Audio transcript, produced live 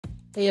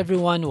Hey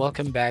everyone,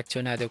 welcome back to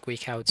another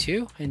quick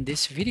how-to. In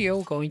this video,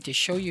 I'm going to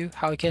show you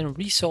how you can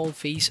resolve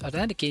face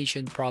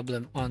authentication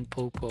problem on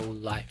Poppo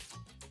Live.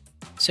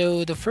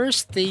 So the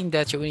first thing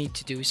that you need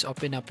to do is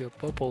open up your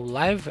Poppo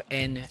Live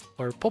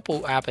or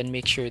Poppo app and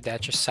make sure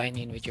that you sign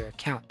in with your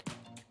account.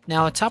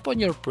 Now tap on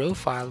your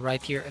profile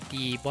right here at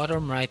the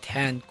bottom right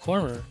hand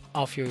corner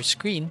of your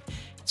screen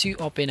to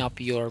open up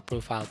your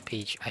profile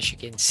page as you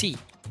can see.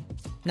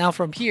 Now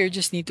from here,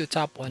 just need to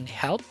tap on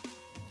help.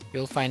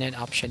 You'll find an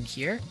option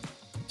here.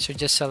 So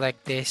just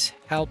select this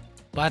help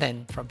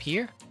button from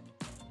here.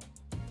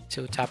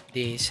 So tap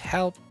this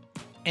help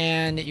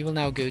and you will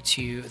now go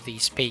to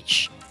this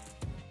page.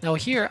 Now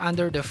here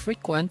under the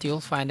frequent,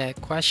 you'll find a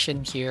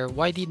question here.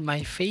 Why did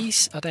my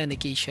face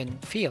authentication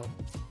fail?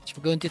 So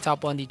we're going to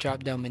tap on the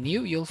drop down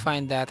menu. You'll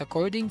find that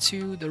according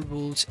to the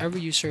rules,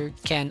 every user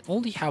can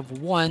only have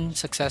one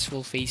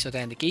successful face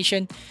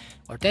authentication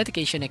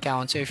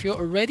account. So if you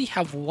already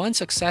have one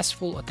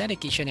successful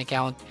authentication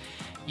account,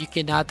 you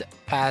cannot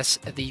pass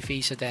the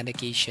face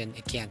authentication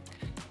again.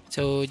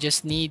 So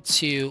just need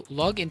to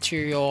log into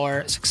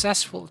your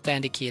successful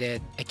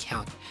authenticated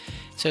account.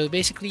 So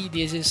basically,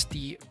 this is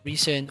the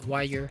reason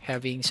why you're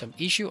having some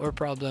issue or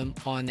problem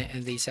on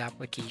this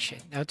application.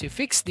 Now to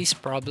fix this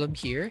problem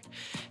here,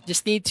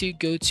 just need to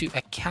go to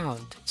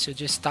account. So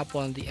just tap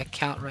on the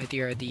account right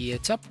here at the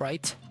top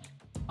right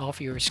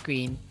of your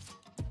screen.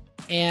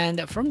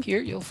 And from here,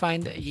 you'll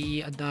find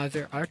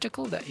another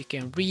article that you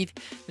can read.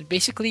 But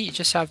basically, you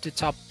just have to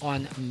tap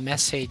on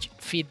message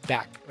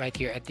feedback right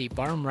here at the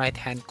bottom right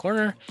hand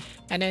corner.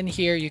 And then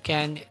here you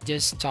can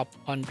just tap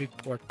on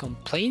report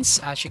complaints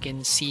as you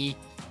can see.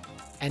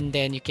 And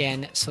then you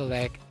can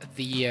select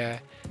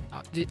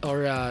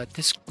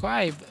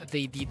describe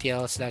the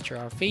details that you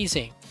are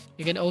facing.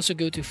 You can also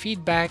go to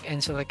feedback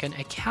and select an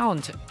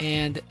account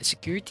and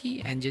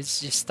security and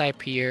just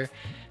type here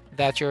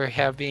that you're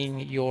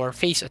having your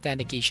face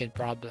authentication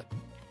problem.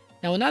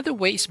 Now another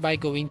way is by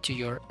going to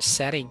your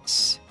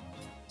settings.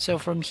 So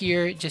from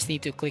here, just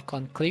need to click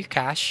on clear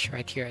cache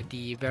right here at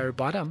the very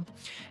bottom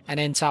and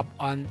then tap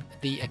on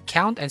the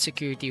account and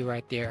security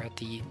right there at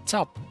the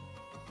top.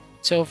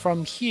 So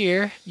from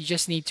here, you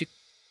just need to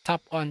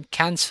tap on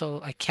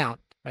cancel account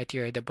right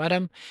here at the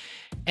bottom.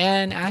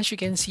 And as you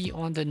can see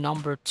on the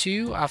number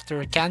 2,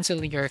 after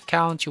canceling your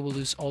account, you will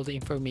lose all the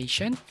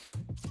information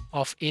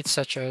of it,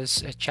 such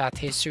as chat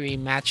history,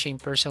 matching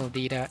personal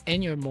data,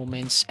 and your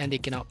moments, and they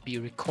cannot be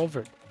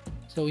recovered.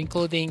 So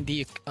including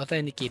the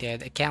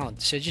authenticated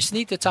account. So just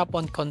need to tap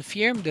on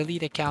confirm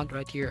delete account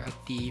right here at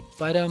the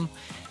bottom.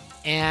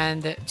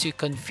 And to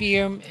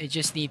confirm, you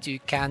just need to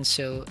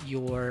cancel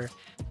your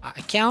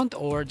account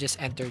or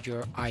just enter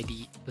your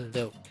ID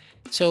below.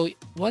 So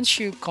once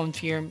you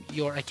confirm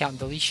your account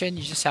deletion,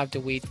 you just have to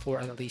wait for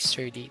at least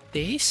 30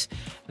 days.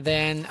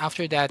 Then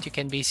after that, you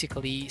can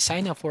basically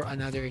sign up for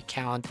another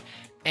account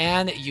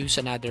and use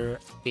another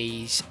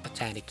face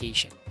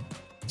authentication.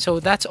 So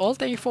that's all.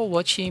 Thank you for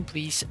watching.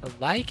 Please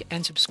like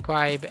and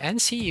subscribe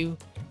and see you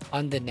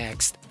on the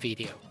next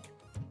video.